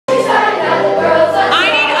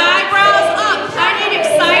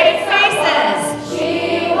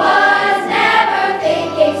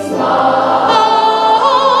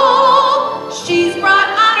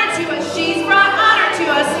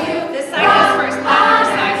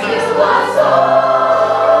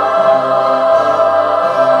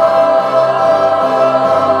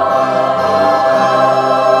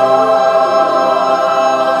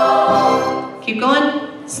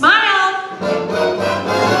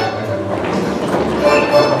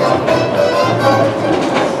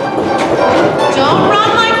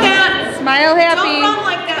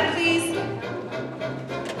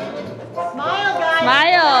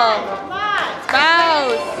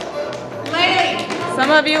Some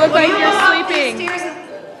of you look like you're sleeping.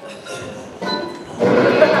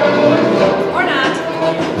 Or not.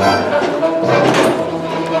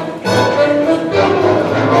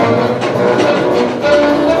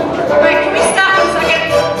 Alright, can we stop a second?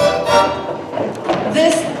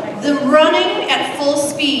 The running at full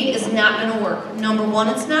speed is not going to work. Number one,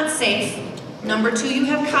 it's not safe. Number two, you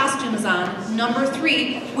have costumes on. Number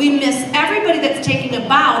three, we miss everybody that's taking a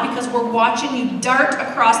bow because we're watching you dart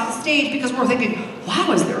across the stage because we're thinking,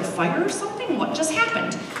 wow, is there a fire or something? What just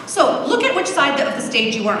happened? So look at which side of the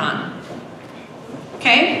stage you are on.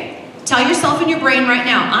 Okay? Tell yourself in your brain right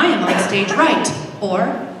now, I am on stage right, or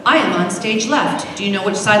I am on stage left. Do you know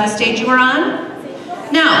which side of the stage you are on?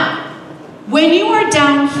 Now, when you are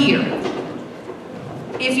down here,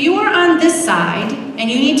 if you are on this side and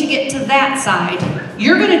you need to get to that side,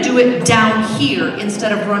 you're going to do it down here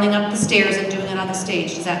instead of running up the stairs and doing it on the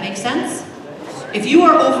stage. Does that make sense? If you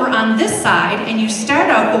are over on this side and you start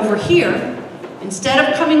out over here, instead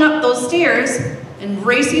of coming up those stairs and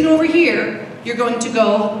racing over here, you're going to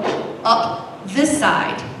go up this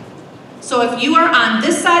side. So if you are on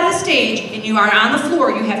this side of the stage and you are on the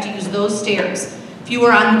floor, you have to use those stairs. If you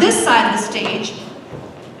are on this side of the stage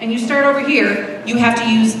and you start over here, you have to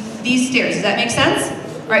use these stairs. Does that make sense?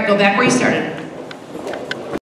 All right, go back where you started.